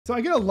So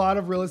I get a lot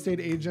of real estate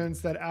agents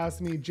that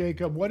ask me,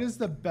 Jacob, what is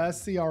the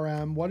best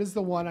CRM? What is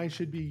the one I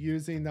should be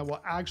using that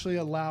will actually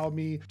allow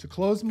me to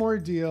close more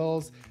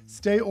deals,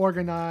 stay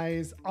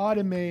organized,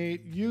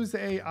 automate, use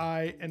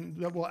AI, and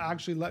that will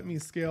actually let me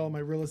scale my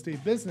real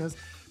estate business?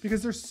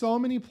 Because there's so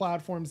many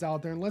platforms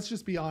out there. And let's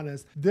just be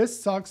honest,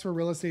 this sucks for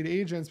real estate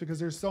agents because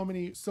there's so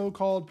many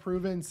so-called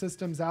proven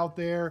systems out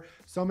there,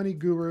 so many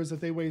gurus that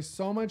they waste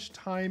so much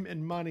time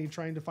and money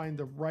trying to find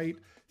the right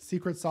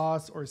secret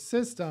sauce or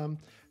system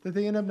that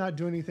they end up not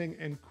doing anything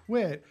and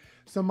quit.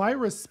 So my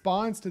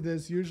response to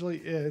this usually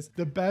is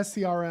the best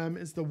CRM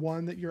is the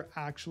one that you're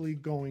actually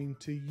going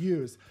to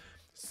use.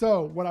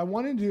 So what I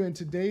want to do in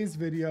today's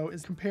video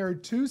is compare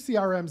two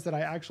CRMs that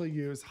I actually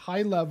use,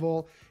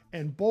 HighLevel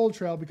and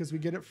BoldTrail, because we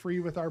get it free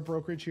with our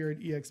brokerage here at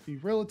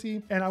eXp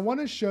Realty. And I want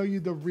to show you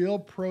the real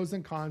pros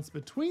and cons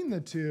between the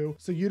two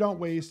so you don't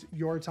waste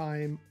your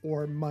time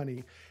or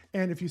money.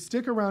 And if you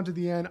stick around to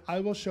the end, I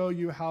will show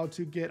you how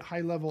to get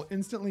HighLevel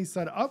instantly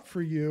set up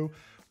for you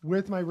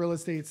with my real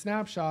estate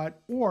snapshot,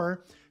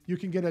 or you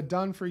can get it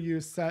done for you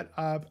set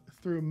up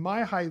through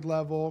my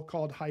HighLevel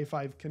called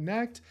Hi5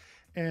 Connect,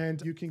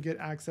 and you can get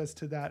access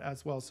to that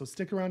as well. So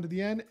stick around to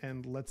the end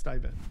and let's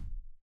dive in.